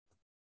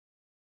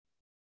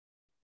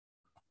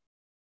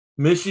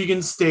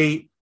Michigan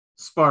State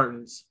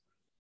Spartans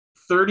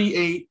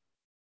 38,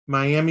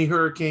 Miami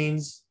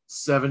Hurricanes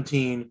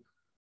 17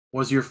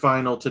 was your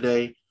final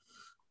today.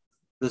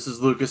 This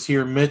is Lucas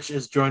here. Mitch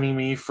is joining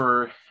me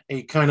for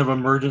a kind of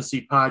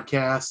emergency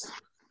podcast.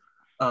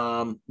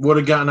 Would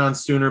have gotten on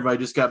sooner, but I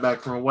just got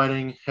back from a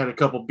wedding, had a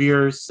couple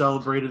beers,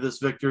 celebrated this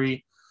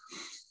victory.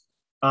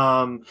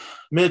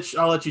 Mitch,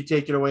 I'll let you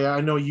take it away.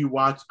 I know you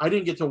watched. I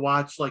didn't get to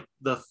watch like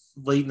the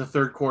late in the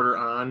third quarter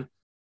on.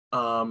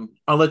 I'll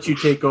let you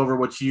take over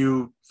what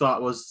you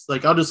thought was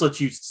like. I'll just let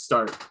you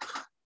start.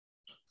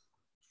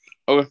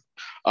 Okay.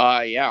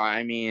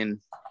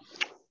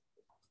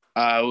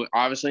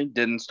 Obviously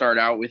didn't start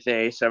out with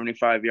a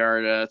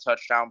 75-yard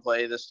touchdown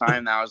play this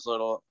time. That was a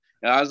little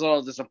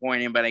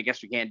disappointing, but I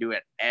guess we can't do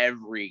it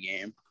every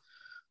game.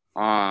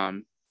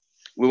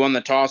 We won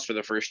the toss for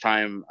the first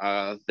time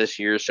this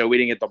year, so we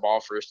didn't get the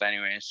ball first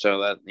anyway.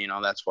 So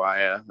that's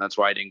why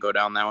I didn't go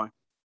down that way.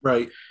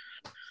 Right.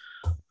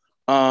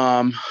 We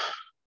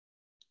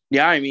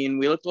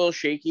looked a little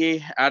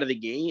shaky out of the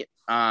gate.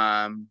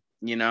 The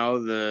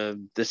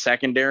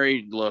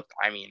secondary looked,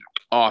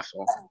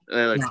 awful.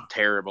 They looked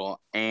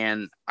terrible.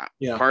 And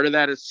part of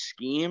that is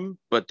scheme,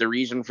 but the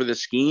reason for the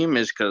scheme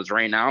is because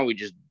right now we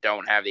just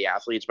don't have the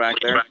athletes back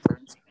there.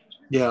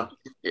 Yeah.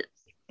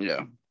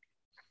 Yeah.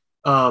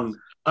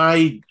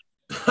 I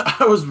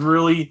was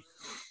really,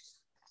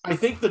 I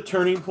think the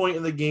turning point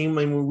in the game,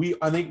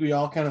 I think we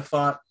all kind of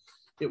thought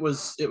it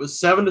was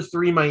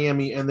 7-3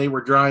 Miami and they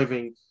were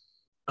driving.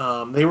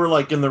 They were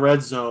like in the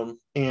red zone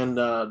and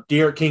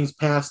D'Eriq King's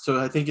pass to,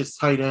 I think his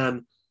tight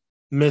end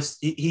missed.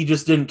 He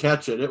just didn't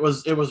catch it. It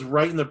was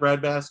right in the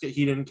breadbasket.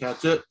 He didn't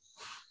catch it.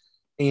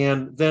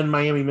 And then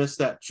Miami missed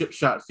that chip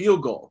shot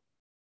field goal.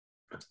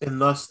 And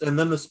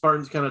then the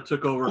Spartans kind of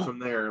took over from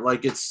there.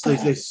 Like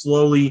they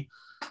slowly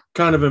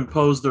kind of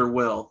imposed their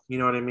will. You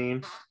know what I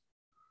mean?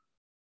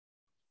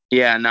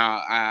 Yeah,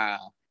 no.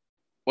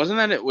 Was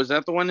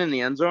that the one in the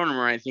end zone, or am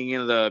I thinking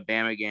of the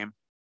Bama game?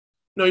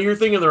 No, you're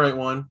thinking of the right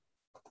one.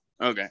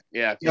 Okay,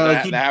 yeah,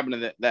 that happened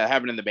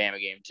in the Bama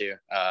game too.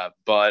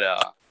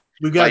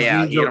 We've got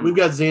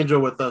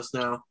Zanjo with us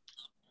now.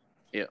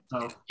 Yeah,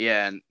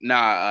 yeah.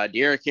 Nah,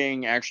 D'Eriq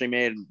King actually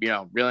made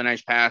really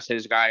nice pass.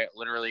 His guy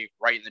literally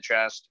right in the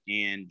chest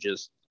and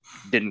just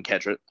didn't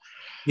catch it.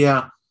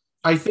 Yeah,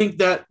 I think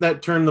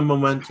that turned the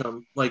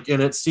momentum.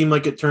 And it seemed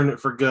like it turned it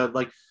for good.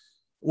 Like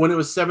when it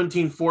was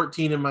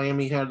 17-14 and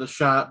Miami had the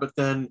shot, but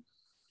then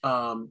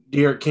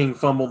D'Eriq King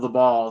fumbled the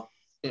ball.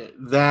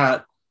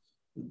 That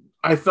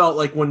I felt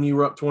like when you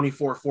were up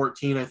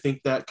 24-14, I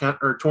think that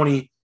or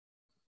 20.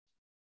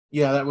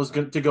 Yeah, that was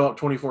going to go up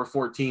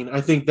 24-14.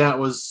 I think that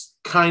was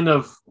kind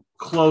of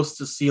close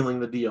to sealing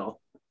the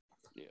deal.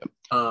 Yeah.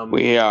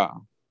 We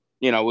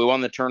won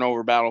the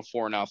turnover battle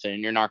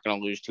 4-0. You're not going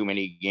to lose too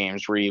many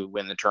games where you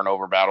win the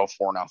turnover battle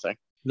 4-0.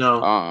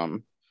 No.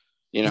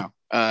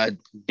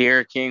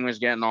 D'Eriq King was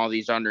getting all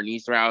these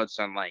underneath routes,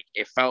 and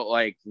it felt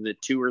like the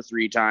 2 or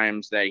 3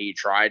 times that he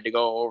tried to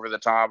go over the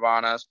top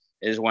on us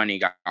is when he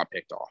got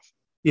picked off.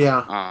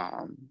 Yeah.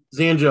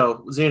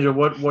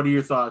 Zanjo, what are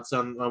your thoughts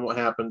on what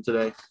happened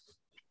today?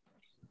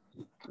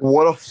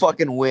 What a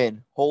fucking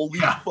win. Holy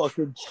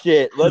fucking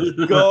shit. Let's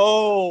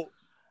go.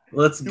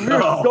 Let's go.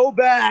 We're so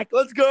back.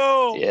 Let's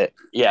go. Yeah.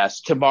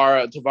 Yes. To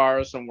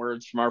borrow some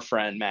words from our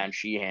friend, Matt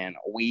Sheehan,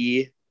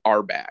 we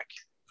are back.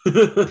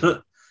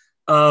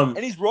 And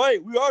he's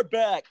right. We are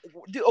back.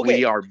 Dude, okay.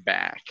 We are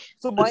back.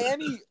 So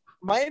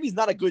Miami's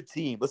not a good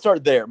team. Let's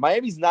start there.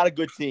 Miami's not a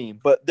good team,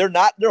 but they're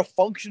a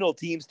functional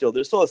team still.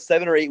 They're still a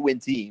 7 or 8 win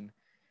team.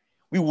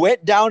 We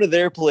went down to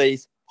their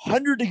place,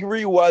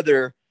 100-degree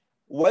weather,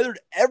 weathered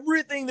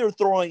everything they're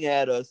throwing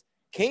at us,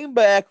 came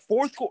back,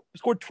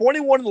 scored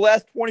 21 in the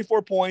last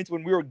 24 points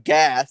when we were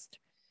gassed,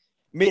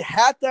 made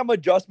halftime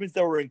adjustments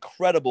that were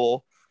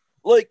incredible.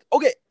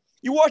 Okay,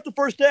 you watched the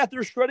first half,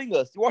 they're shredding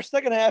us. You watched the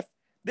second half,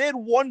 they had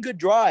one good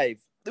drive.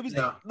 It was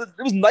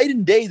night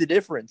and day, the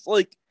difference.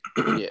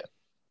 Yeah.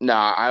 No,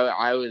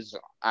 I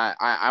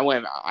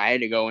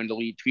had to go and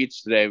delete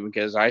tweets today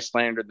because I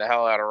slandered the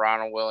hell out of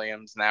Ronald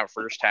Williams in that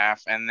first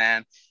half, and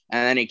then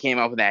he came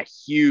up with that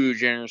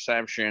huge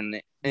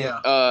interception. Yeah.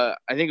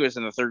 I think it was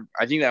in the third.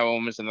 I think that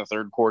one was in the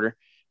third quarter.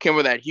 Came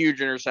with that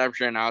huge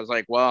interception. I was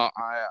like, well,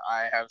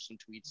 I have some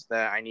tweets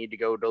that I need to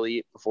go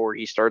delete before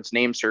he starts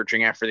name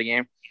searching after the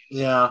game.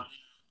 Yeah.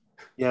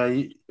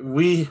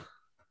 We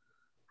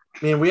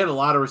had a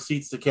lot of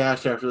receipts to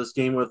cash after this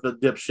game with the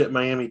dipshit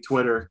Miami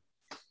Twitter.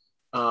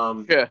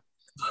 Yeah.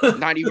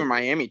 Not even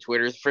Miami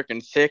Twitter.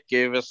 Freaking Thick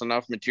gave us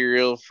enough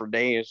material for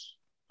days.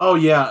 Oh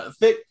yeah,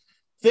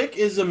 Thick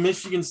is a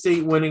Michigan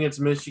State winning its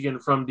Michigan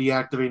from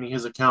deactivating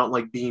his account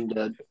like Bean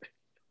did.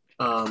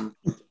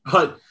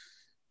 But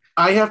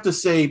I have to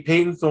say,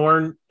 Peyton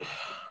Thorne,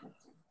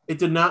 it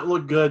did not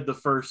look good the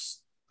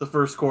first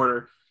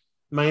quarter.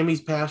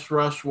 Miami's pass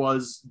rush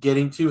was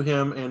getting to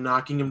him and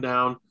knocking him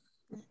down,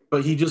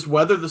 but he just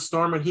weathered the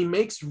storm and he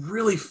makes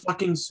really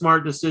fucking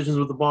smart decisions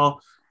with the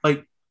ball.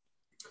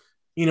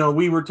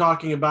 we were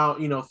talking about,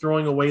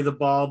 throwing away the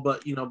ball,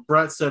 but,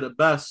 Brett said it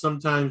best.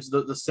 Sometimes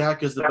the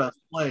sack is the best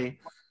play.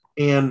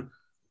 And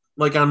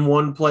like on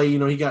one play,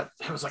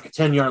 it was like a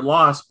 10-yard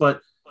loss,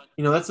 but,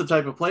 that's the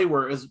type of play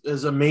where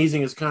as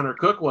amazing as Connor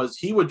Cook was,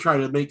 he would try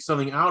to make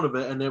something out of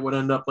it and it would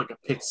end up like a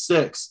pick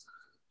six.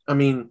 I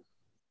mean,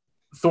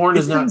 Thorne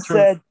is not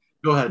said.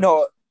 Go ahead.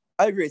 No,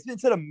 I agree. It's been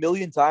said a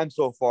million times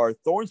so far.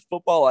 Thorne's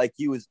football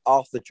IQ is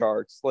off the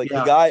charts. Like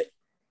the guy,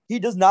 he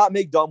does not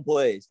make dumb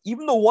plays.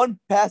 Even the one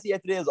pass he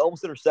had today was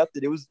almost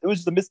intercepted. It was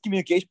just a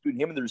miscommunication between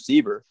him and the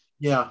receiver.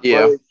 Yeah.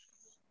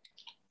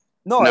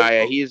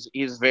 Like, he's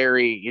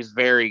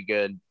very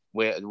good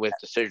with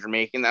decision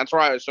making. That's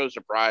why I was so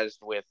surprised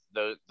with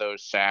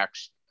those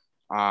sacks.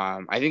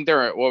 I think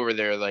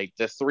like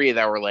the three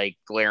that were like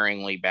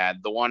glaringly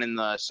bad. The one in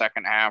the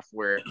second half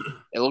where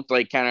it looked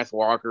like Kenneth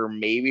Walker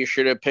maybe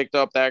should have picked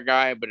up that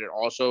guy, but it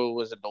also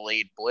was a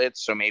delayed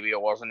blitz, so maybe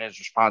it wasn't his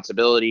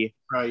responsibility.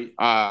 Right.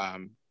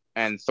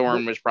 And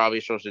Thorne was probably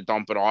supposed to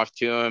dump it off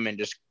to him, and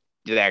just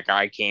that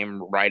guy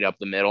came right up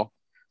the middle.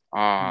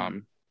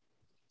 And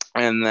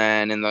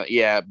then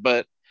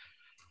but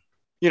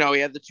he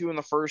had the two in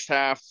the first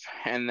half,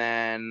 and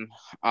then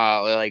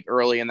like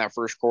early in that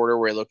first quarter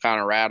where he looked kind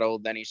of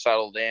rattled, then he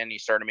settled in, he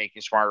started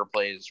making smarter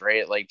plays,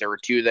 right? Like there were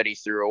two that he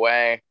threw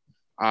away.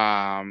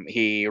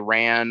 He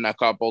ran a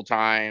couple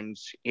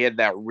times. He had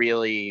that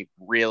really,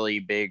 really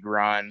big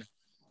run.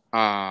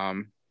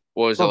 What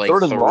was it, like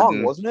third and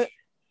long, wasn't it?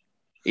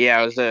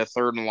 Yeah, it was a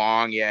third and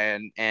long,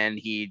 and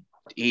he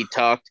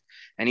tucked,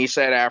 and he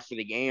said after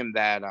the game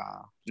that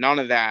none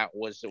of that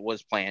was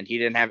planned. He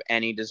didn't have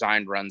any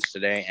designed runs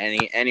today.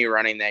 Any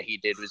running that he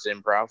did was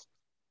improv.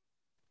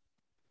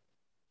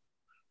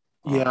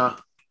 Yeah.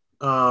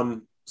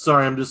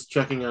 Sorry, I'm just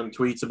checking on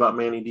tweets about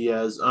Manny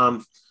Diaz.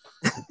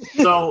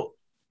 So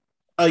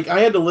like I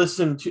had to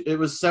listen to, it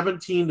was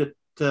 17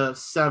 to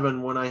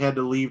 7 when I had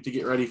to leave to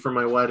get ready for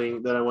my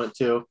wedding that I went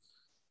to.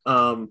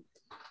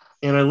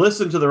 And I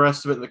listened to the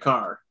rest of it in the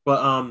car.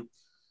 But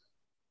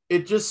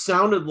it just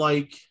sounded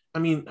like, I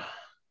mean,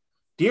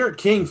 D'Eriq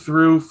King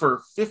threw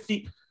for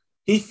 50.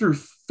 He threw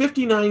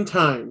 59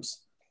 times.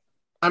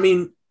 I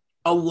mean,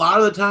 a lot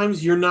of the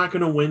times you're not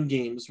going to win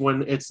games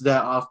when it's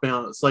that off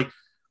balance. Like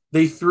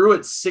they threw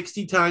it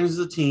 60 times as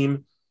a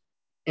team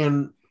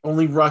and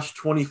only rushed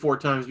 24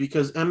 times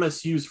because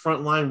MSU's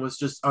front line was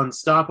just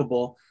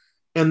unstoppable.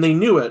 And they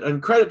knew it.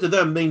 And credit to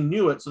them, they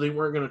knew it, so they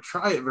weren't going to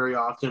try it very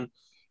often.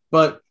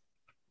 But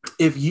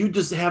if you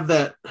just have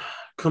that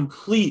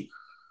complete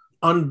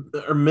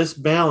or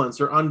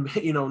misbalance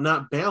or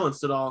not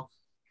balanced at all,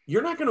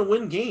 you're not going to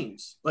win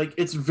games. Like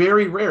it's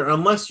very rare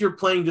unless you're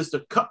playing just a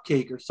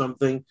cupcake or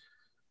something.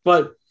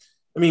 But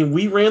I mean,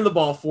 we ran the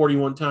ball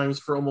 41 times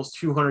for almost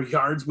 200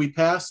 yards. We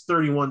passed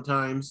 31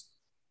 times,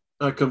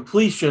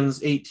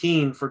 completions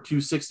 18 for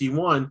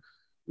 261. I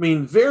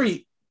mean,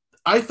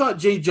 I thought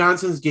Jay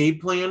Johnson's game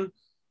plan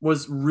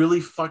was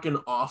really fucking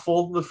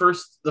awful the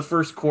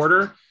first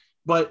quarter,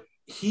 but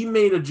he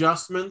made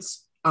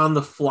adjustments on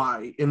the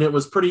fly, and it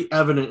was pretty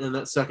evident in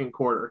that second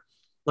quarter.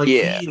 Like, we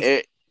had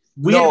to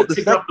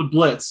pick up the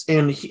blitz,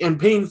 and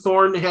Payton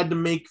Thorne had to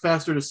make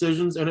faster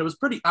decisions, and it was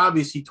pretty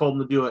obvious he told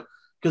him to do it,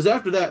 because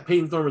after that,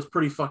 Payton Thorne was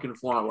pretty fucking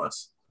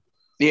flawless.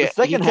 Yeah, the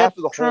second half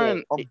of the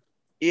trying,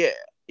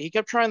 he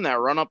kept trying that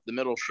run up the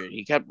middle shit.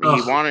 He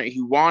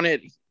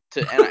wanted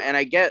to, and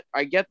I get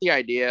the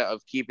idea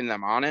of keeping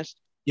them honest.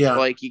 Yeah,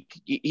 like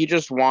he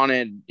just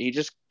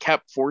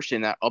kept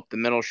forcing that up the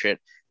middle shit.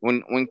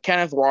 When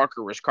Kenneth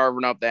Walker was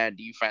carving up that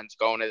defense,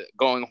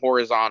 going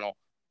horizontal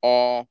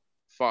all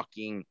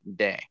fucking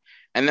day,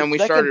 and then we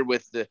started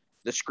with the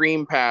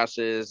screen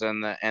passes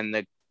and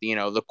the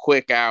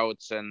quick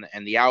outs and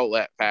the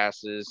outlet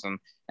passes,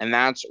 and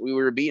that's, we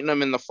were beating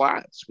them in the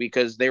flats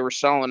because they were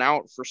selling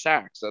out for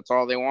sacks. That's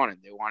all they wanted.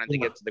 They wanted to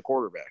get to the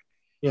quarterback.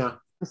 Yeah.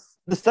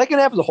 The second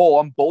half as a whole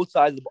on both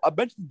sides. I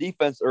mentioned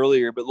defense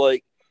earlier, but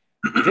like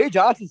Jay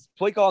Johnson's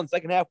play call in the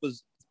second half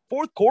was,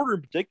 fourth quarter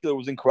in particular,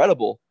 was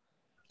incredible.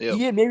 Yep.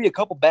 He had maybe a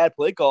couple bad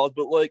play calls,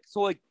 but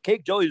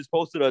Cake Jelly just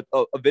posted a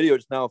video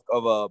just now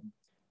of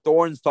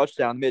Thorne's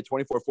touchdown mid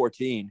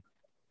 24-14.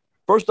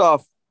 First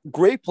off,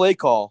 great play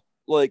call,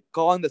 like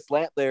calling the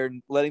slant there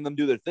and letting them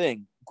do their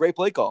thing. Great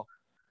play call.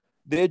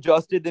 They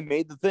adjusted, they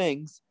made the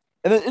things,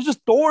 and then it's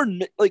just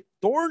Thorne. Like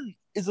Thorne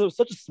is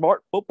such a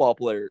smart football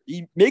player.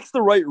 He makes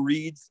the right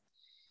reads.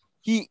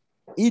 He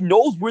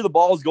knows where the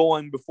ball is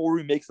going before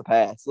he makes the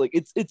pass. Like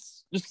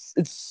it's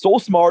so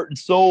smart and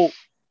so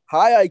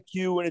high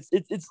IQ, and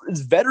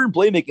it's veteran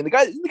playmaking. The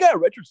guy a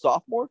redshirt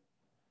sophomore.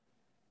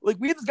 Like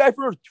we have this guy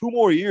for 2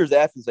 more years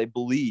after this, I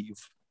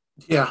believe.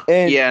 Yeah.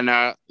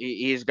 And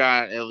he's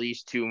got at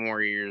least 2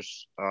 more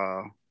years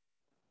of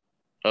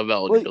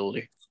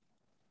eligibility.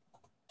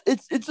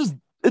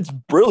 It's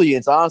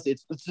brilliance, honestly.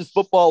 It's just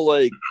football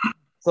like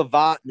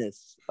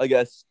savantness, I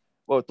guess,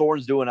 what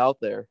Thorne's doing out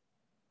there.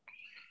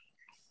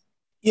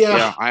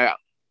 Yeah.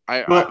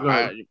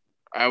 We're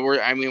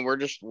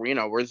just,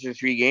 we're through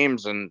 3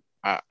 games, and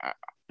I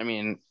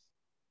mean,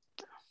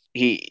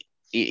 he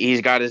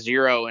he's got a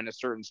 0 in a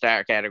certain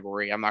stat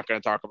category. I'm not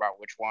going to talk about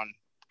which one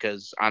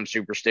because I'm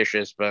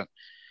superstitious, but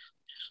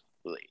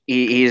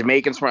he's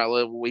making smart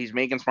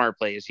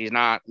plays. He's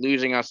not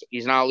losing us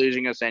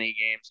any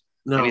games,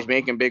 and he's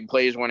making big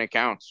plays when it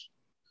counts.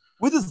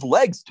 With his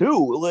legs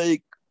too,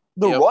 like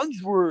the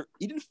runs were,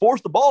 he didn't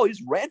force the ball. He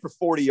just ran for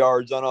 40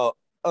 yards on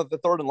the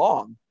 3rd and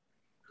long.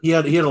 He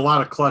had a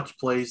lot of clutch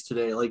plays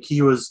today. Like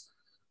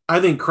I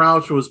think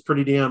Crouch was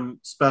pretty damn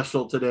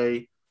special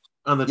today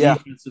on the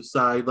defensive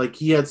side. Like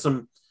he had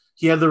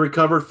the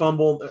recovered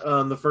fumble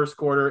in the first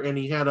quarter, and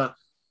he had a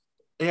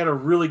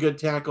really good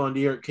tackle on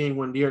D'Eriq King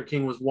when D'Eriq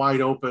King was wide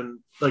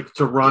open, like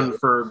to run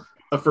for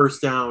a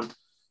first down.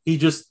 He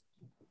just,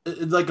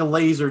 like a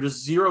laser,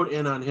 just zeroed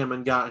in on him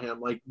and got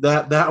him. Like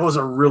that was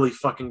a really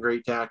fucking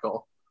great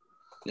tackle.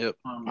 Yep.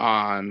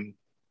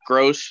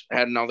 Gross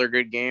had another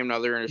good game,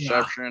 another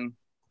interception.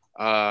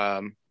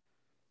 Xavier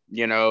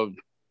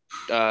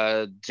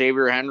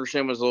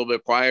Henderson was a little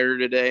bit quieter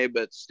today,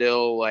 but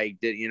still, like,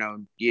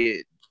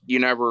 he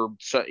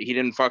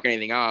didn't fuck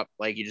anything up.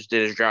 Like, he just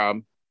did his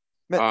job.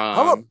 Man,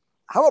 how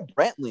about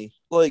Brantley?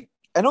 Like,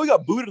 I know he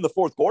got booted in the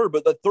 4th quarter,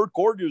 but the 3rd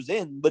quarter he was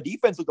in, the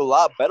defense looked a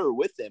lot better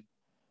with him.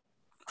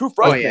 True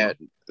freshman. Oh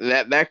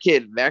yeah, that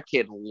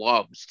kid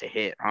loves to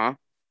hit, huh?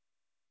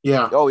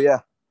 Yeah. Oh yeah.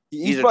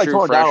 He's probably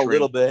torn down a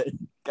little bit.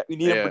 We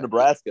need him for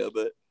Nebraska,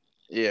 but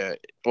yeah.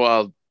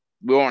 Well,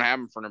 we won't have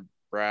him for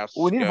Nebraska.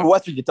 We need him for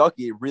Western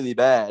Kentucky really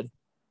bad.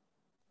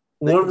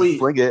 When we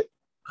fling it.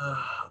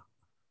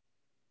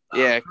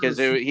 Yeah, because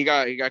he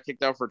got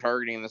kicked out for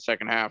targeting in the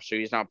second half, so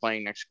he's not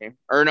playing next game.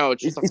 Or no,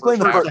 it's just he's playing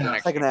the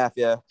second half.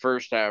 Yeah,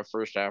 first half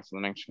for the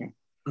next game.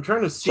 I'm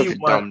trying to see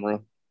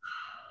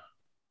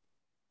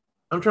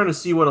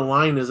what a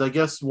line is. I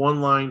guess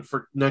one line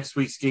for next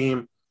week's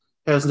game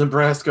has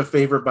Nebraska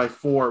favored by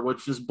 4,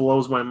 which just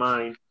blows my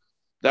mind.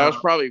 That was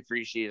probably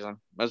preseason.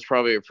 That's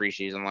probably a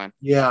preseason line.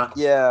 Yeah.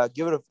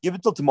 Give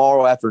it till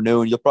tomorrow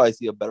afternoon. You'll probably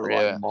see a better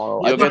line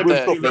tomorrow.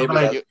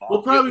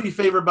 We'll probably be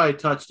favored by a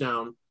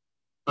touchdown.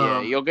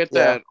 Yeah, you'll get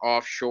that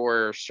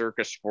offshore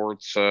Circus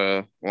Sports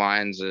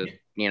lines at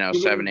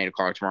 7-8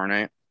 o'clock tomorrow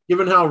night.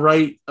 Given how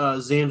right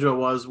Zandra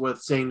was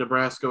with saying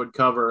Nebraska would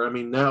cover, I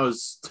mean that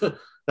was a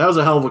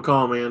hell of a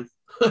call, man.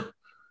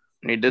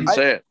 He did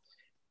say it.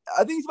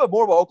 I think it's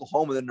more about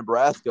Oklahoma than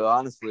Nebraska,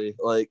 honestly.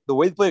 Like, the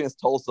way they played against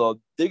Tulsa,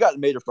 they got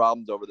major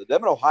problems over there.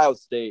 Them and Ohio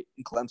State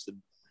and Clemson,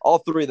 all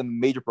 3 of them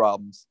major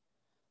problems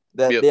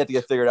that they have to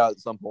get figured out at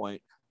some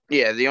point.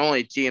 Yeah, the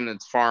only team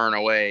that's far and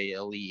away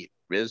elite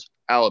is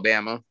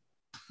Alabama.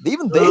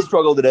 Even they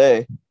struggled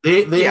today.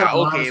 They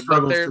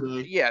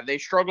today. Yeah, they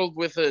struggled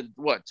with a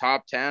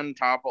top 10,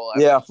 top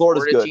 11. Yeah,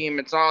 Florida team.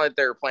 It's not like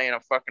they're playing a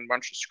fucking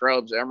bunch of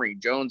scrubs. Emory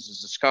Jones is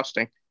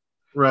disgusting.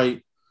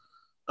 Right.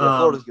 Yeah,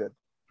 Florida's good.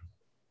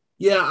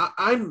 Yeah,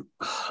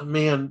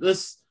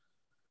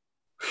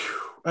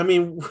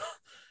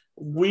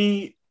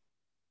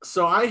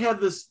 so I had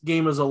this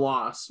game as a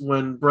loss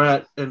when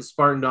Brett and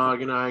Spartan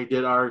Dog and I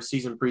did our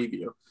season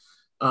preview.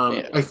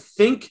 I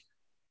think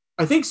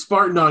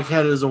Spartan Dog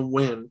had it as a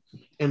win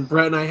and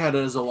Brett and I had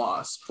it as a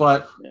loss.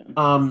 But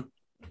my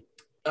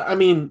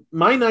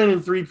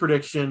 9-3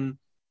 prediction,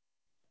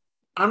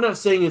 I'm not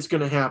saying it's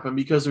going to happen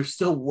because there's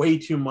still way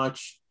too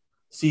much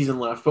season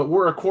left, but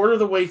we're a quarter of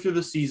the way through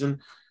the season.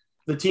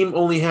 The team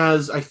only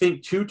has, I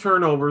think, 2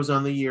 turnovers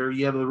on the year.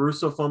 You have the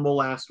Russo fumble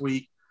last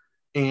week,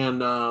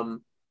 and the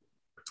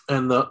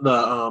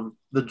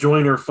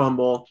Joyner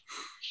fumble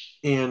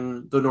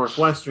in the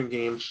Northwestern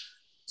game.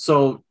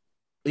 So,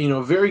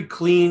 very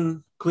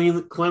cleanliness,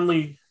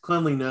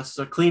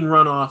 a clean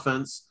run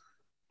offense,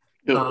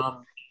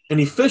 an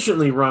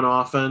efficiently run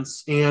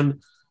offense,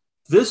 and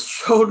this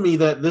showed me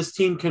that this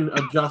team can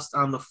adjust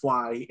on the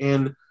fly,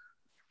 and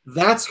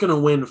that's going to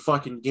win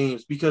fucking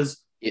games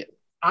because.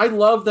 I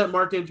love that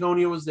Mark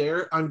Antonio was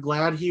there. I'm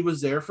glad he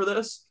was there for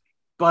this.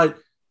 But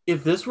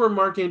if this were a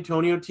Mark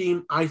Antonio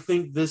team, I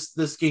think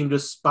this game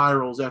just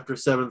spirals after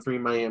 7-3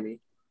 Miami.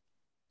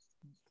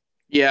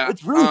 Yeah.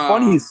 It's really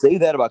funny you say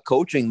that about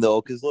coaching, though,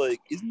 because,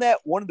 isn't that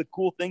one of the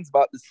cool things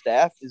about the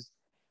staff is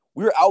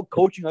we're out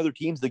coaching other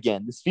teams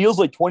again. This feels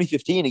like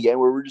 2015 again,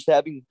 where we're just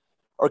having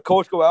our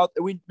coach go out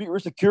and we're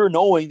secure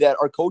knowing that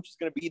our coach is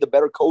going to be the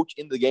better coach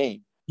in the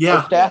game. Yeah.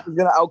 Our staff is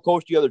going to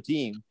out-coach the other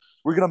team.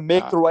 We're going to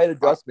make the right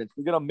adjustments.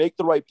 We're going to make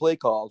the right play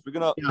calls. We're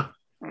going to,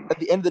 at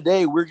the end of the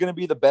day, we're going to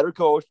be the better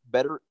coach,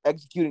 better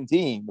executing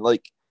team.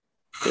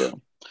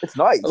 It's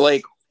nice.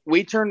 Like,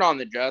 we turned on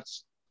the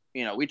Jets.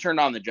 In the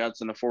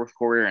 4th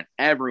quarter, and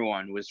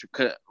everyone was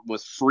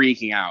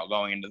freaking out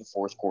going into the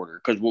 4th quarter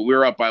because we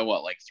were up by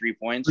 3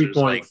 points? 3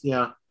 points,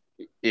 yeah.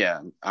 Yeah.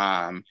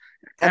 And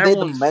they had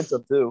the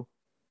momentum, too.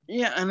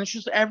 Yeah, and it's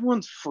just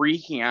everyone's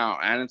freaking out.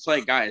 And it's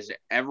like, guys,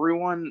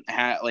 everyone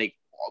had,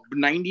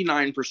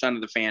 99%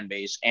 of the fan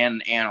base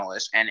and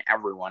analysts and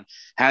everyone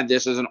had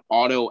this as an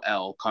auto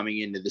L coming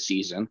into the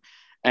season,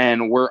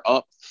 and we're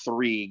up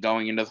 3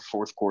 going into the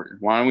 4th quarter.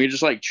 Why don't we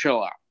just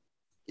chill out?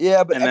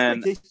 Yeah, but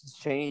expectations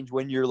change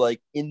when you're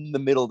in the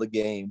middle of the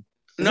game.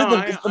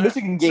 It's the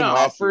Michigan game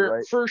last year,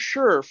 right? For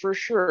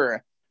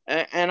sure.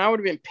 and I would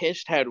have been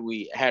pissed had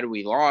we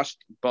lost,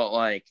 but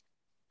like,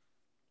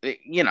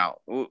 you know,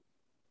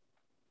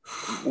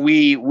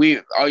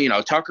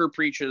 Tucker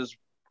preaches,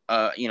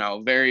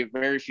 very,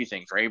 very few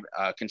things, right?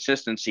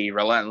 Consistency,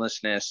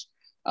 relentlessness,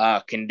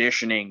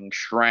 conditioning,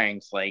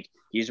 strength. Like,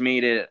 he's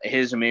made it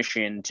his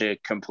mission to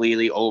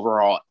completely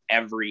overhaul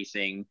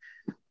everything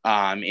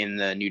in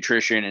the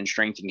nutrition and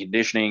strength and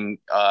conditioning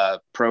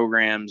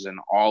programs and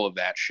all of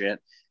that shit.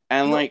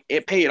 And like,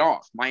 it paid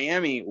off.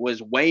 Miami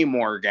was way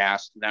more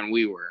gassed than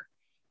we were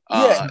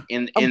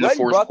in the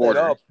fourth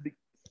quarter.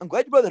 I'm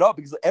glad you brought that up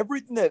because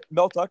everything that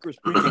Mel Tucker is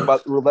preaching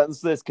about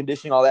relentlessness,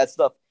 conditioning, all that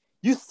stuff,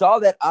 you saw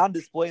that on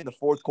display in the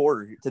fourth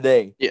quarter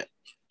today. Yeah.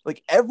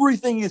 Like,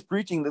 everything he's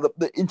preaching,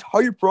 the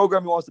entire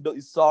program he wants to build,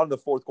 you saw in the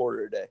fourth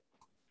quarter today.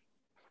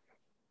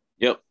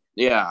 Yep.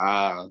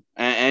 Yeah.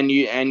 And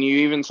you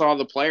even saw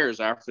the players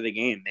after the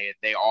game.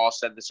 They all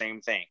said the same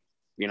thing.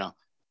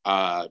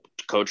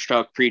 Coach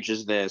Tuck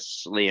preaches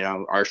this,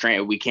 our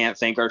strength. We can't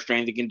thank our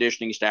strength and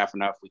conditioning staff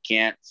enough. We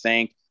can't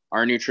thank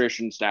our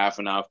nutrition staff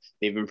enough.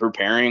 They've been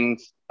preparing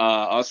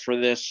us for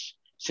this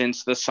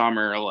since the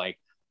summer. Like,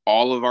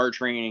 all of our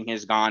training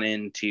has gone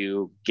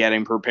into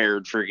getting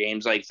prepared for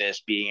games like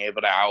this, being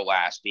able to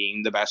outlast,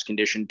 being the best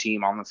conditioned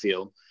team on the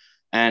field.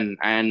 And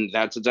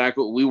that's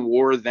exactly what we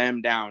wore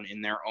them down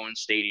in their own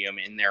stadium,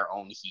 in their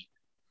own heat.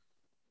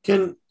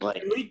 Can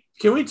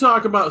we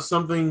talk about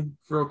something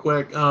real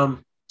quick? The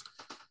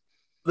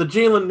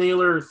Jalen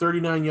Nailor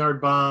 39-yard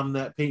bomb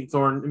that Peyton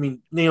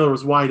Thorne, Nailor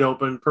was wide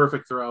open,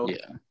 perfect throw. Yeah.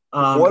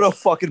 What a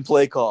fucking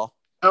play call.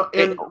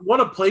 And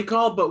what a play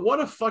call, but what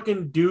a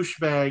fucking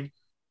douchebag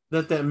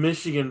that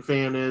Michigan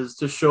fan is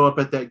to show up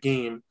at that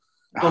game.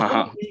 The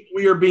whole week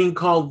we are being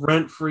called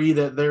rent-free,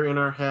 that they're in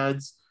our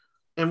heads.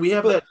 And we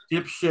have that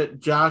dipshit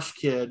Josh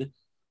kid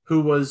who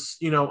was,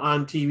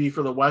 on TV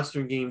for the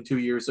Western game 2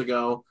 years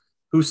ago,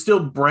 who still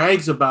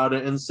brags about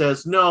it and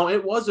says, no,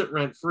 it wasn't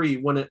rent-free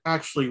when it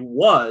actually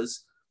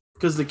was,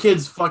 because the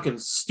kid's fucking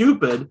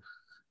stupid.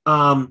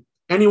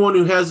 Anyone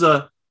who has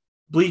a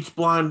bleach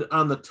blonde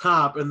on the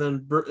top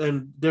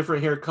and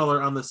different hair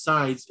color on the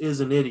sides is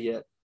an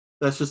idiot.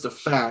 That's just a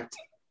fact.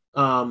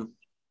 And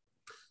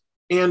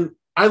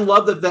I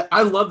love that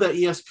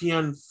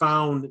ESPN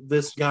found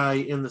this guy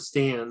in the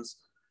stands,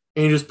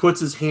 and he just puts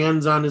his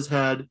hands on his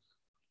head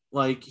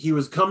like he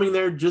was coming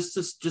there just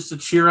to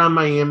cheer on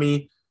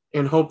Miami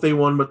and hope they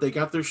won, but they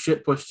got their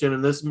shit pushed in,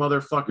 and this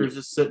motherfucker's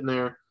just sitting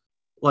there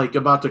like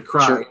about to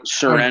cry.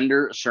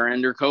 Surrender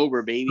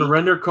Cobra, baby.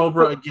 Surrender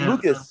Cobra again.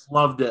 Lucas,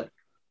 loved it.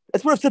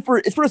 It's what I've said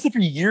for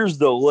years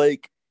though.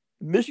 Like,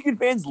 Michigan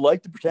fans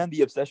like to pretend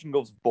the obsession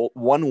goes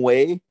one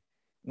way,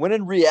 when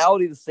in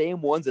reality, the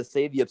same ones that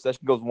say the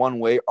obsession goes one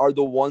way are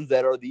the ones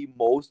that are the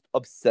most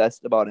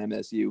obsessed about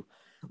MSU.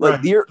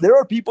 Like, right. There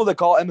are people that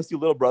call MSU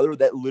little brother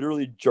that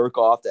literally jerk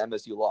off to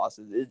MSU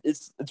losses.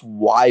 It's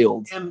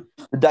wild. And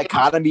the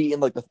dichotomy in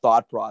like the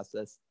thought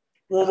process.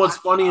 Well, what's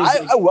funny is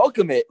I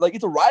welcome it. Like,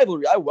 it's a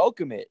rivalry. I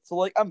welcome it. So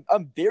like, I'm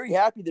very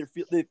happy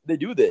they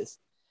do this.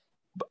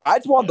 But I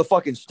just want the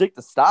fucking stick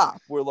to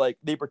stop where like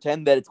they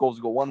pretend that it's supposed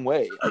to go one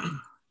way. Like,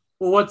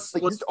 well,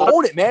 just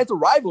own it, man. It's a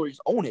rivalry.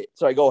 Just own it.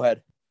 Sorry, go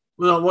ahead.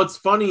 Well, what's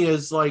funny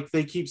is like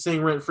they keep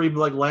saying rent free, but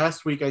like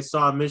last week I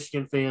saw a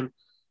Michigan fan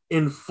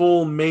in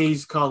full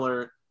maize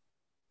color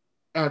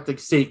at the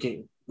state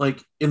game,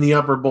 like in the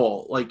upper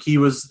bowl. Like he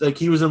was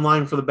in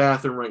line for the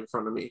bathroom right in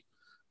front of me.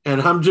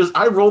 And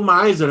I rolled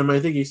my eyes at him. I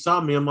think he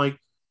saw me. I'm like,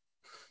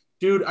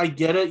 dude, I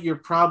get it. You're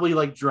probably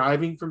like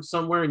driving from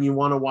somewhere and you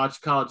want to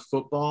watch college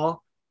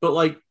football, but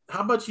like,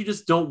 how about you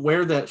just don't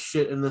wear that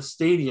shit in the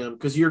stadium?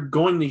 Because you're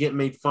going to get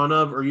made fun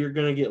of or you're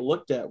going to get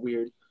looked at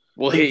weird.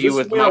 We'll hit you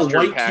with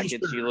mustard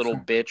packets, you little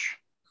bitch.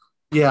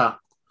 Yeah.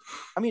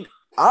 I mean,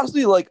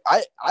 honestly, like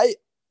I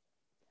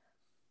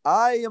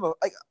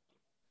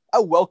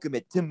welcome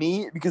it to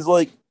me because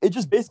like it's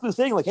just basically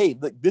saying like, hey,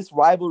 like this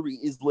rivalry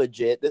is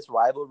legit. This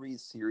rivalry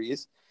is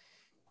serious.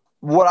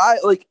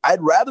 I'd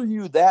rather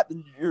you do that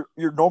than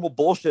your normal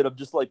bullshit of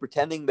just like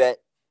pretending that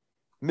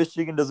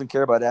Michigan doesn't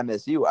care about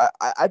MSU.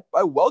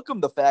 I welcome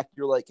the fact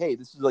you're like, hey,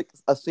 this is like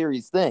a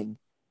serious thing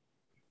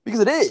because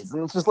it is,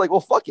 and it's just like, well,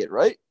 fuck it,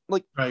 right?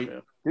 Like, right.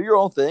 Do your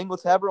own thing.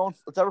 Let's have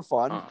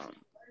fun.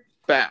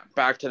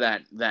 Back to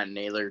that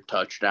Nailor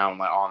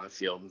touchdown on the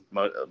field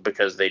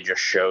because they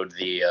just showed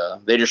the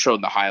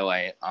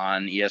highlight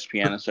on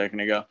ESPN a second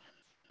ago.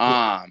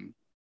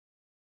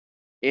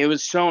 It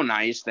was so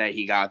nice that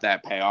he got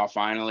that payoff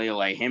finally.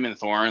 Like him and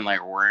Thorne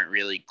like weren't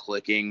really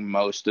clicking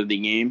most of the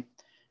game,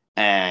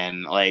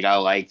 and like I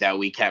like that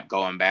we kept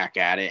going back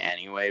at it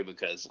anyway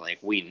because like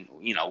we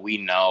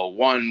know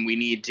one, we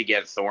need to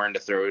get Thorne to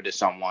throw to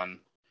someone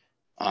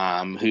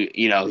who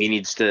he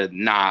needs to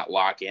not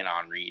lock in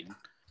on Reed.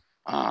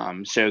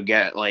 So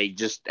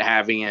just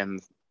having him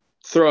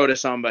throw to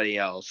somebody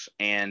else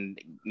and,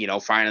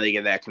 finally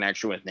get that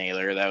connection with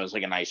Nailor. That was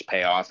like a nice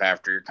payoff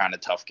after kind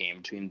of tough game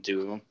between the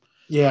two of them.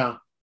 Yeah.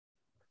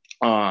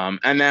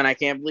 And then I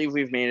can't believe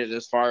we've made it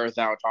this far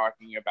without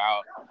talking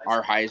about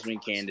our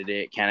Heisman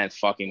candidate, Kenneth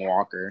fucking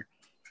Walker.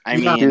 I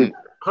Yeah. mean,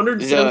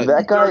 170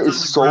 That guy yards on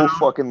is the so ground.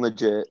 fucking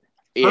legit.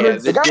 yeah, The guy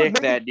was dick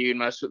making- that dude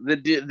must the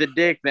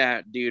dick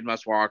that dude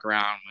must walk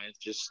around with.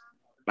 Just,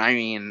 I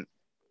mean,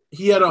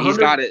 He had he's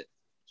got it.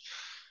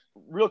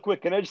 Real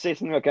quick, can I just say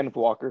something about Kenneth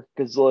Walker?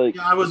 Because like,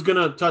 Yeah, I was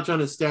gonna touch on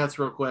his stats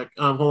real quick.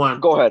 Hold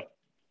on. go ahead.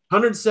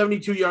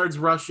 172 yards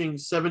rushing,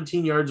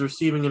 17 yards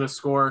receiving, and a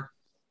score.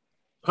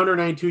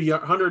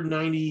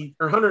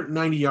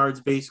 190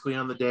 yards basically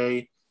on the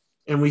day.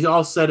 And we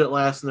all said it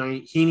last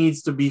night. He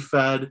needs to be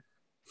fed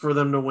for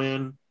them to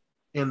win,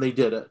 and they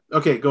did it.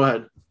 Okay, go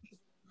ahead.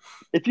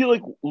 If you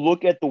like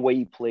look at the way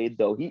he played,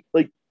 though, he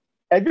like.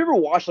 Have you ever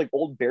watched like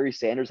old Barry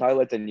Sanders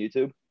highlights on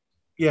YouTube?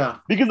 Yeah,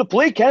 Because the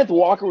plays Kenneth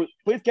Walker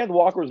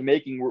was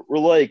making were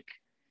like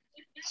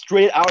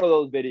straight out of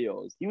those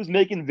videos. He was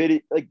making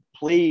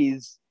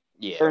plays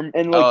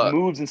and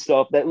moves and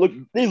stuff that look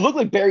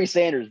like Barry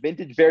Sanders,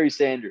 vintage Barry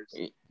Sanders.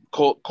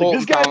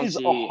 This guy is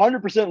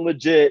 100%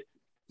 legit.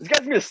 This guy's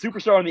gonna be a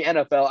superstar in the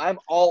NFL. I'm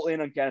all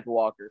in on Kenneth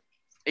Walker.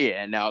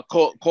 Yeah, no,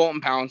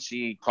 Colton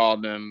Pouncey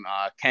called him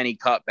Kenny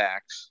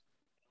Cutbacks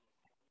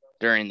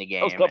during the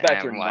game. Those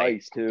cutbacks are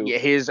nice too. Yeah,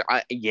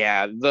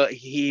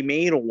 he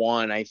made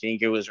one. I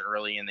think it was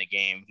early in the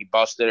game. He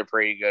busted a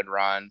pretty good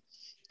run,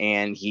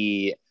 and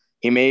he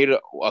made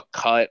a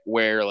cut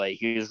where like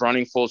he was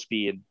running full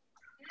speed,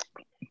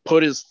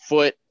 put his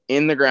foot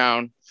in the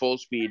ground full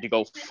speed to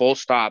go full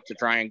stop to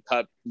try and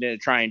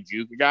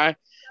juke a guy,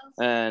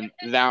 and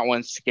that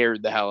one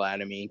scared the hell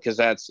out of me because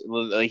that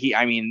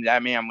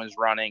man was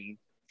running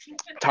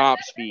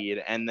top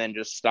speed and then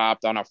just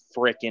stopped on a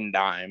freaking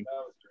dime.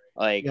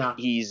 Like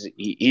he's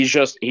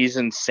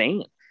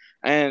insane,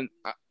 and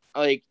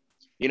like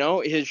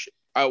his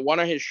one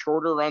of his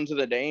shorter runs of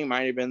the day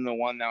might have been the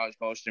one that was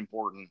most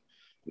important.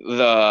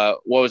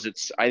 What was it?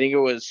 I think it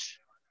was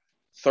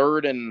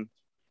third and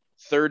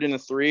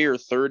 3 or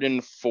 3rd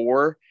and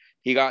 4.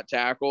 He got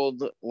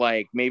tackled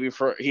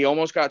he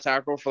almost got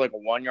tackled for like a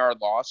 1 yard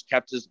loss,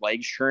 kept his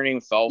legs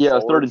churning, fell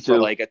forward for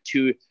like a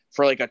 2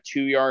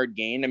 yard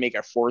gain to make a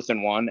 4th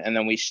and 1, and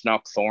then we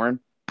snuck Thorne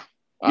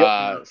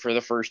for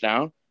the first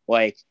down.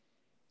 Like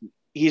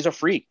he's a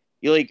freak.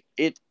 Does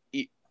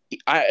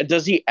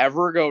he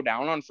ever go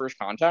down on first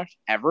contact?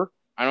 Ever?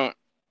 That's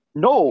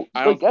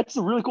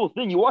a really cool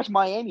thing. You watch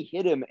Miami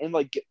hit him and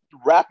like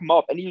wrap him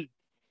up, and he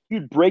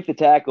would break the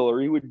tackle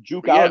or he would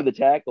juke out of the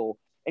tackle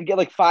and get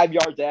like 5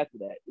 yards after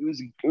that. It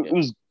was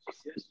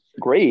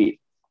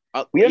great.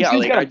 We haven't seen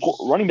this kind of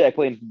running back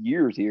playing for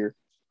years here.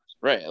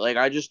 Right. Like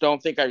I just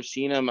don't think I've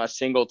seen him a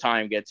single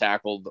time get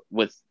tackled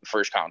with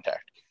first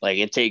contact. Like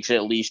it takes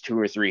at least 2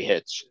 or 3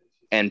 hits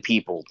and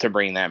people to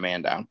bring that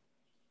man down.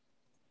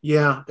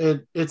 Yeah,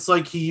 it's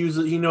like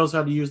he knows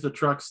how to use the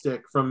truck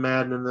stick from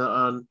Madden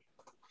on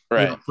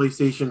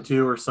PlayStation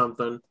 2 or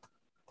something.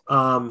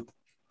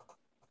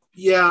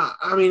 Yeah,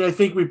 I mean, I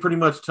think we pretty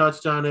much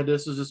touched on it.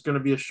 This is just going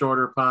to be a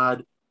shorter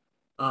pod.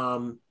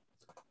 I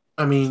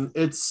mean,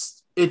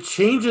 it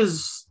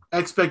changes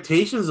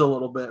expectations a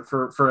little bit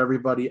for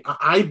everybody.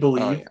 I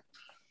believe.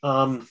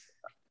 Oh,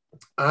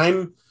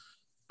 yeah.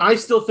 I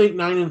still think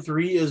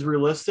 9-3 is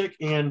realistic,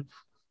 and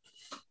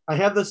I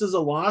have this as a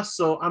loss,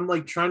 so I'm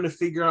like trying to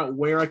figure out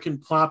where I can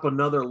plop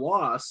another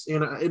loss,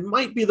 and it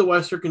might be the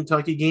Western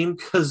Kentucky game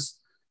because,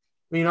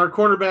 I mean,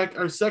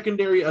 our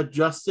secondary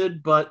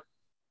adjusted, but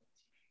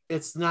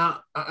it's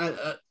not.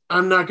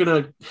 I'm not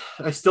gonna.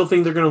 I still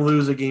think they're gonna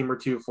lose a game or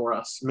two for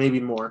us, maybe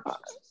more.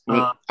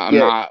 We're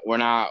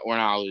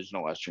not losing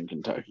to Western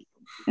Kentucky.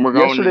 We're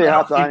going yesterday. I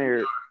hopped on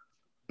here.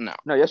 No.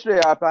 Yesterday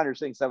I hopped on here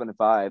saying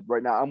 7-5.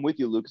 Right now I'm with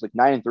you, Luke. It's like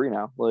 9-3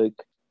 now. Like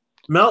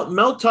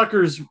Mel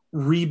Tucker's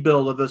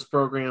rebuild of this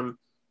program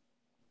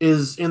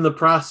is in the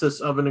process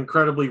of an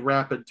incredibly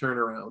rapid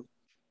turnaround.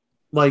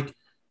 Like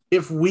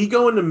if we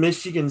go into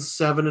Michigan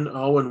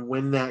 7-0 and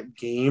win that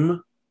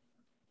game,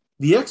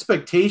 the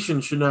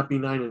expectation should not be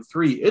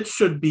 9-3. It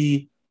should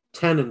be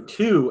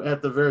 10-2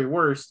 at the very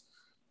worst,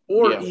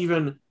 or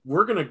even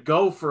we're gonna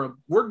go for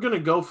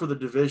the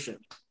division.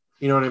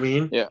 You know what I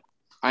mean? Yeah.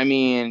 I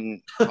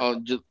mean,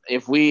 the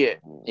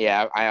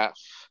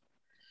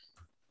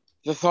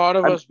thought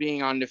of us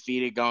being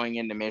undefeated going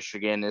into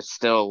Michigan is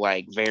still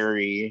like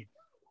very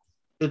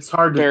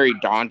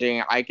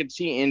daunting. I could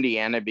see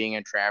Indiana being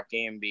a trap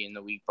game being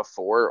the week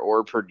before,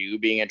 or Purdue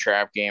being a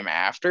trap game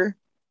after.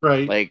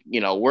 Right. Like,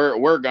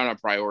 we're gonna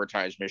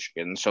prioritize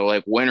Michigan. So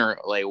like win or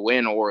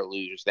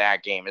lose,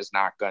 that game is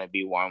not gonna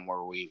be one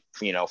where we,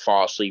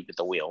 fall asleep at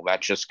the wheel.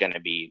 That's just gonna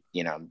be,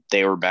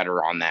 they were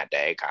better on that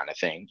day kind of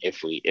thing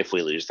if we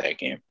lose that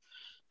game.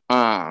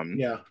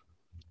 Yeah.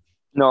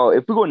 No,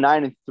 if we go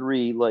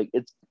 9-3, like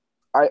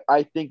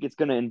I think it's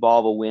gonna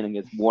involve a win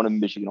against one of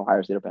Michigan,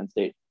 Ohio State, or Penn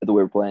State the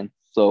way we're playing.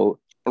 So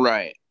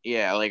right.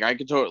 Yeah, like I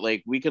could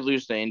we could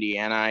lose to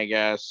Indiana, I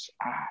guess.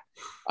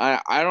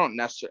 I don't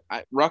necessarily.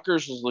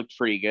 Rutgers has looked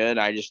pretty good.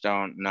 I just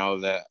don't know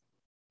that.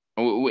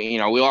 We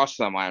lost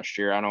to them last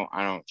year. I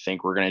don't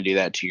think we're gonna do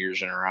that 2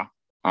 years in a row.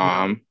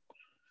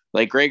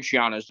 Like Greg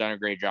Schiano's done a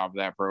great job of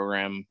that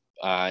program.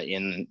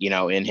 In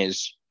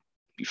his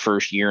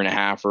first year and a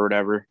half or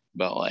whatever.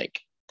 But like,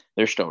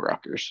 they're still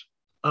Rutgers.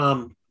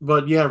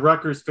 But yeah,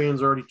 Rutgers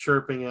fans are already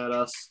chirping at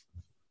us,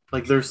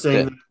 like they're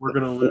saying that we're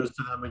going to lose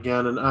to them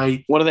again. And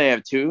I What do they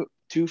have? Two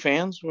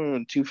fans?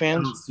 Two don't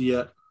fans? see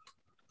it.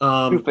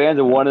 Two fans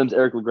and one of them's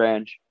Eric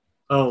Lagrange.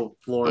 Oh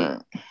Lord! Yeah.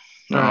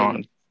 All right. Oh,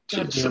 God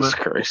damn Jesus it.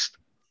 Christ.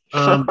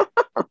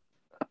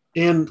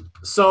 And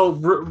so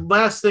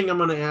last thing I'm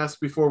going to ask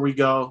before we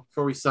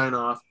sign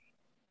off,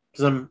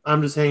 because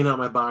I'm just hanging out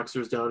my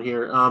boxers down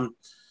here.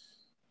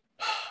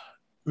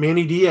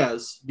 Manny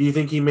Diaz, do you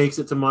think he makes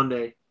it to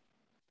Monday?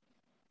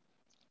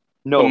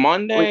 No.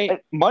 Monday,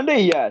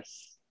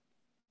 yes.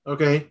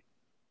 Okay.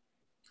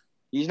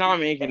 he's not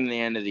making the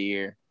end of the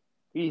year.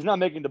 He's not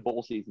making the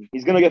bowl season.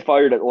 He's going to get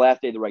fired at the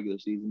last day of the regular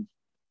season.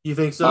 You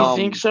think so? You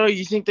think so?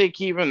 You think they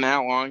keep him that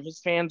long? His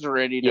fans are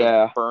ready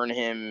to burn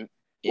him.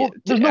 Well,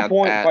 there's no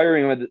point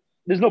firing him.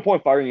 There's no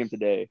point firing him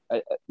today.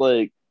 Just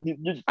let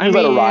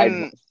it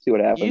ride. See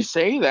what happens. You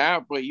say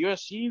that, but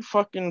USC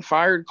fucking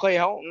fired Clay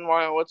Helton.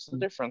 What's the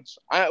difference?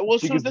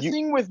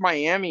 Thing with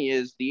Miami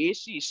is the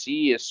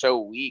ACC is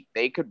so weak.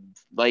 They could,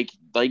 like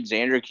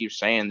Xander keeps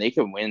saying, they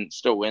could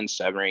still win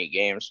 7 or 8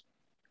 games.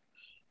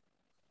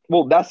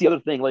 Well, that's the other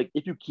thing. Like,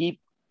 if you keep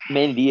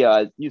Manny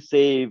Diaz, you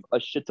save a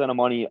shit ton of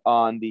money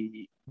on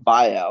the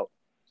buyout.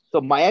 So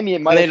Miami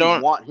might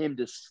actually want him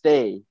to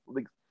stay.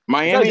 Like,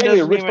 Miami doesn't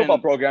a rich football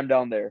program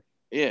down there.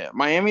 Yeah,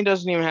 Miami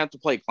doesn't even have to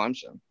play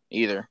Clemson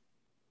either.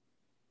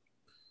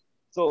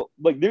 So,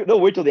 like,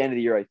 they'll wait till the end of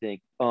the year, I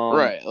think.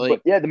 Right.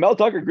 But yeah, the Mel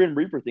Tucker Grim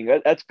Reaper thing,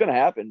 that's going to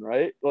happen,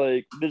 right?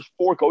 Like, there's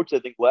 4 coaches,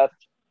 I think, left.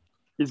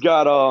 He's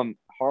got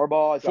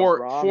Harbaugh. He's got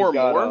Brom, four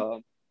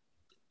more?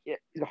 He's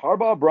got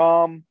Harbaugh,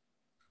 Brom,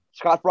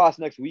 Scott Frost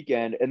next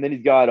weekend, and then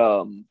he's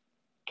got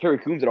Kerry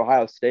Coombs at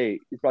Ohio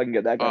State. He's probably going to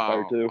get that guy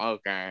fired, too.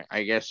 Okay.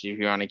 I guess if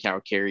you want to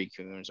count Kerry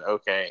Coombs.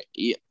 Okay.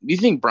 Do you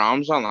think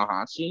Brom's on the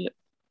hot seat?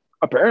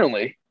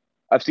 Apparently.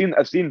 I've seen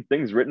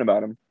things written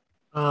about him.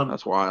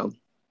 That's wild.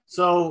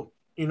 So,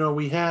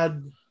 we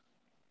had,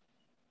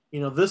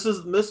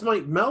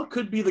 Mel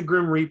could be the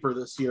Grim Reaper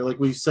this year, like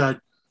we've said. I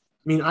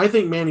mean, I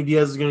think Manny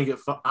Diaz is going to get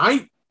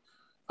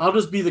I'll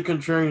just be the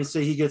contrarian and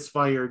say he gets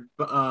fired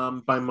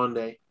by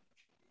Monday.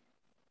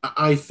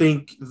 I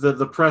think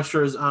the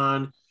pressure is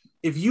on.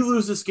 If you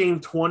lose this game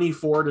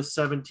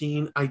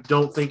 24-17, I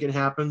don't think it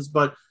happens.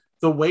 But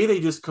the way they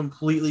just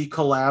completely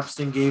collapsed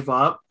and gave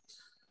up,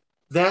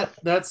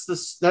 that's the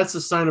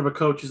sign of a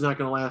coach who's not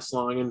going to last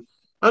long. And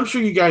I'm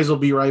sure you guys will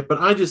be right, but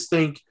I just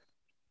think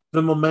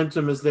the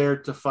momentum is there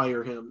to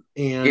fire him.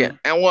 And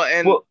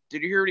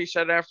did you hear what he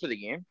said after the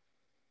game?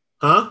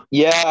 Huh?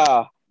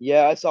 Yeah,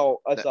 I saw.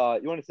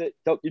 You want to say?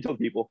 You tell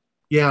people.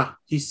 Yeah,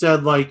 he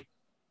said like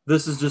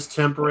this is just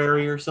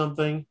temporary or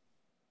something.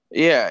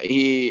 Yeah,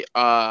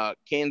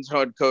 Canes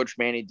head coach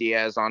Manny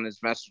Diaz on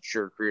his message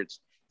to recruits.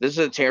 This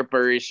is a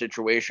temporary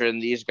situation.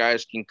 These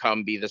guys can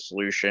come be the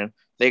solution.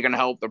 They can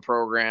help the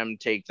program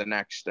take the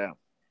next step.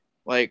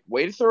 Like,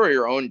 way to throw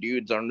your own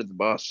dudes under the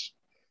bus.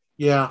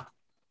 Yeah,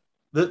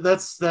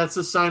 that's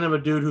a sign of a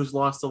dude who's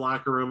lost the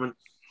locker room. And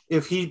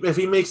if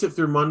he makes it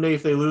through Monday,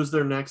 if they lose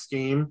their next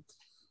game,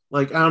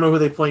 like I don't know who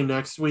they play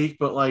next week,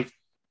 but like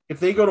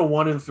if they go to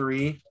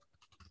 1-3,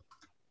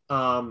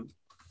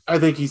 I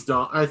think he's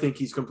done. I think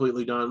he's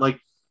completely done. Like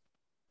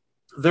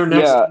their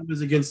next game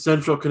is against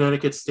Central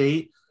Connecticut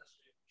State.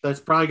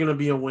 That's probably going to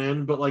be a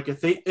win. But like if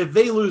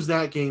they lose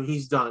that game,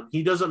 he's done.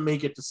 He doesn't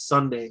make it to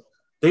Sunday.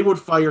 They would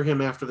fire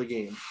him after the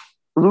game.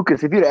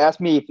 Lucas, if you'd asked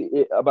me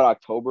about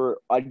October,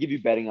 I'd give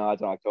you betting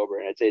odds on October,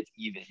 and I'd say it's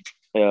even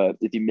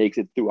if he makes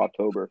it through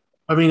October.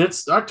 I mean,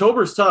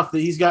 October's tough. That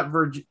he's got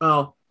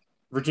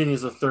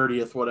Virginia's the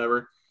 30th,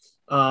 whatever.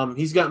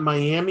 He's got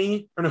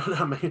Miami, or no,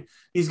 not Miami.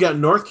 He's got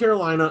North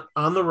Carolina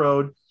on the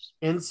road.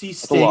 NC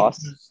State,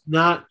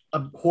 not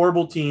a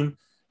horrible team.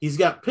 He's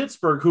got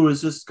Pittsburgh, who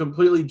is just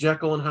completely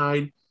Jekyll and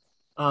Hyde.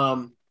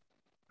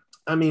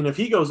 I mean, if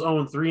he goes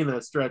 0-3 in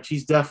that stretch,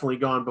 he's definitely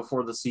gone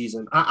before the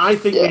season. I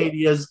think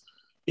Manny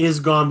is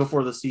gone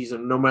before the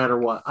season, no matter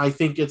what. I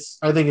think it's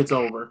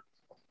over.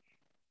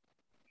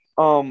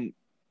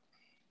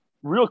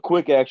 Real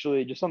quick,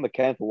 actually, just on the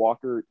Kenneth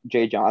Walker,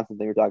 Jay Johnson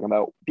thing you're talking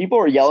about. People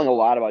are yelling a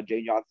lot about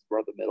Jay Johnson's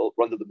run to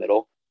the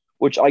middle,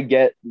 which I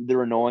get.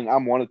 They're annoying.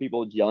 I'm one of the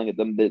people yelling at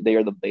them. They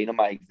are the bane of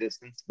my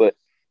existence. But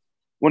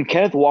when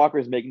Kenneth Walker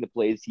is making the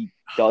plays he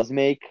does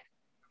make,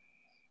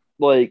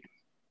 like,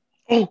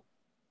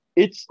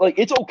 it's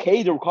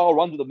okay to call a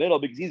run to the middle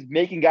because he's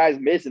making guys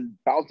miss and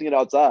bouncing it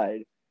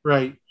outside.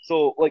 Right.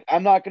 So, like,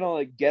 I'm not going to,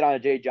 like, get on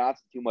Jay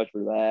Johnson too much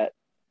for that.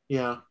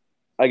 Yeah.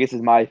 I guess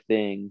is my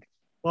thing.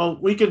 Well,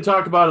 we can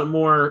talk about it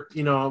more,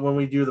 when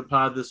we do the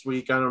pod this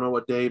week. I don't know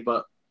what day,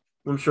 but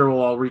I'm sure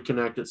we'll all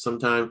reconnect at some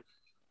time.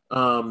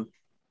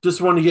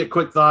 Just wanted to get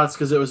quick thoughts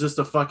because it was just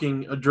a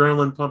fucking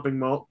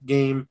adrenaline-pumping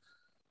game.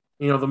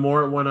 The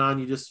more it went on,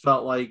 you just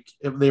felt like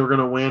they were going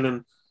to win.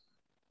 And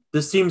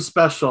this team's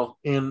special.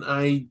 And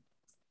I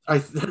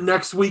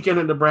next weekend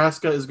at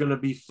Nebraska is going to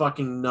be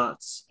fucking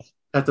nuts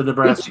at the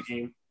Nebraska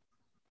game.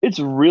 It's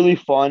really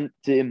fun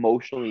to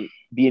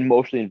be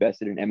emotionally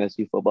invested in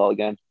MSU football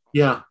again.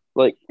 Yeah.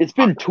 Like it's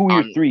been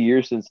I'm 3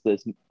 years since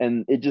this,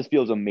 and it just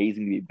feels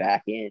amazing to be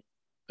back in.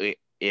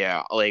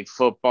 yeah, like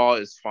football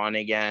is fun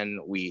again.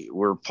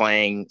 We're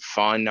playing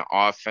fun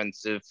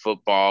offensive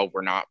football.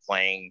 We're not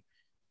playing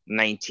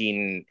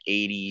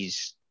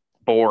 1980s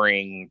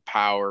boring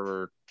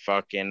power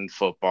fucking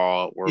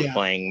football. We're Yeah.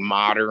 playing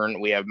modern.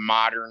 We have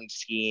modern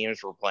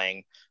schemes. We're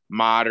playing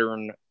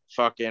modern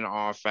fucking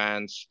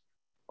offense.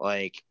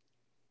 Like,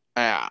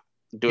 Yeah.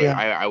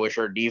 I wish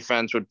our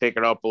defense would pick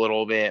it up a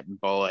little bit,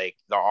 but like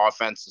the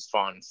offense is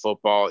fun.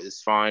 Football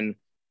is fun.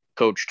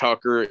 Coach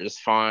Tucker is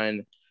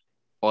fun.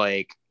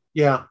 Like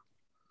Yeah.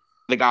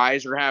 the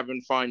guys are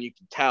having fun. You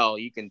can tell.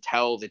 You can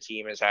tell the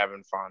team is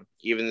having fun.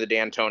 Even the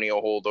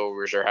D'Antonio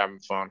holdovers are having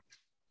fun.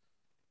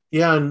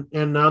 Yeah,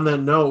 and on that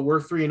note, we're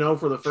 3-0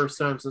 for the first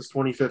time since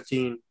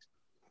 2015.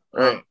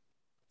 Right.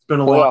 It's been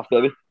a Playoff, lot,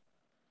 baby.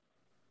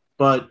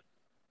 but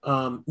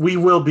we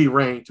will be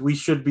ranked. We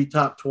should be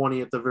top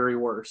 20 at the very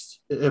worst,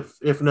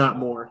 if not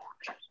more.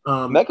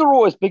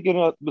 McElroy was picking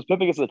us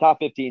the top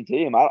 15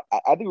 team. I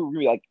think we're gonna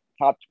be like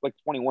top like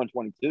 21,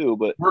 22,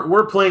 but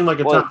we're playing like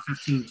a top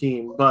 15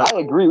 team. But I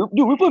agree.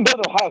 Dude, we're playing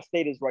better than Ohio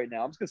State is right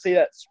now. I'm just gonna say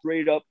that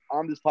straight up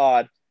on this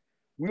pod.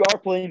 We are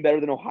playing better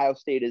than Ohio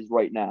State is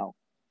right now.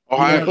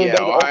 We're playing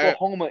better than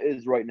Oklahoma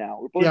is right now.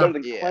 We're playing better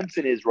than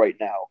Clemson is right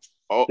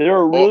now. There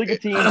are really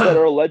good teams that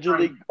are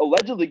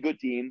allegedly good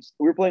teams.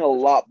 We're playing a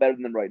lot better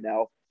than them right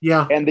now.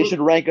 Yeah, and they should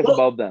rank us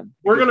above them.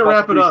 We're gonna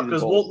wrap it up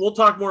because we'll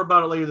talk more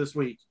about it later this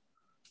week.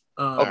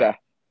 Okay.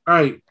 All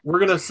right, we're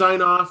gonna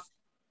sign off.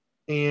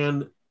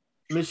 And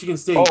Michigan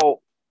State.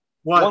 Oh,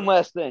 what? One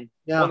last thing.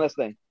 Yeah. One last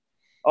thing.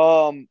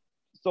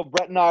 So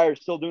Brett and I are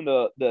still doing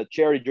the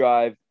charity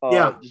drive.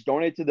 Just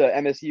donate to the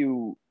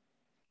MSU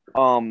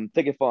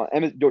ticket fund.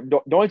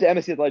 Donate to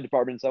MSU athletic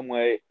department in some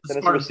way. Send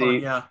us a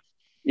receipt. Fund,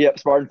 Yep,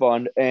 Spartan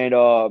Fund, and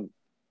we'll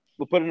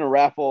put in a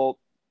raffle.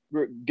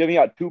 We're giving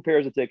out 2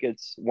 pairs of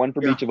tickets, one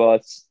for each of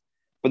us,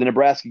 for the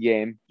Nebraska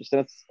game. Just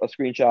send us a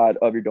screenshot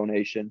of your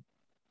donation.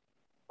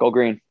 Go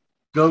green.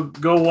 Go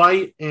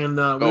white, and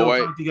we'll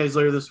talk to you guys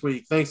later this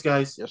week. Thanks,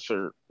 guys. Yes,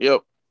 sir.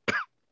 Yep.